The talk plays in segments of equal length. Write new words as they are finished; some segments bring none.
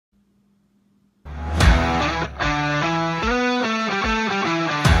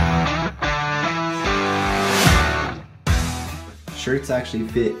shirts actually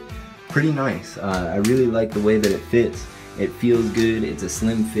fit pretty nice. I really like the way that it fits. It feels good. It's a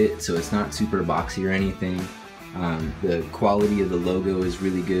slim fit, so it's not super boxy or anything. The quality of the logo is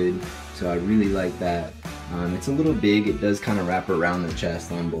really good, so I really like that. It's a little big. It does kind of wrap around the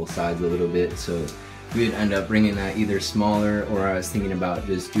chest on both sides a little bit, so we'd end up bringing that either smaller, or I was thinking about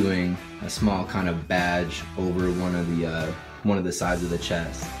just doing a small kind of badge over one of the sides of the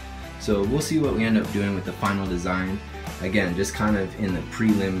chest. So we'll see what we end up doing with the final design. Again, just kind of in the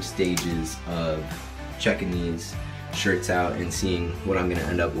prelim stages of checking these shirts out and seeing what I'm gonna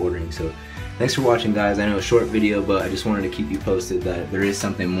end up ordering. So thanks for watching, guys. I know a short video, but I just wanted to keep you posted that there is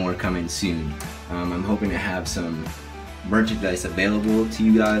something more coming soon. I'm hoping to have some merchandise available to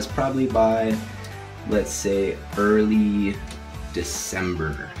you guys probably by, let's say, early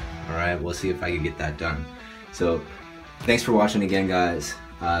December. Alright, we'll see if I can get that done. So thanks for watching again, guys.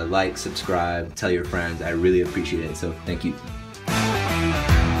 Like, subscribe, tell your friends. I really appreciate it, so thank you.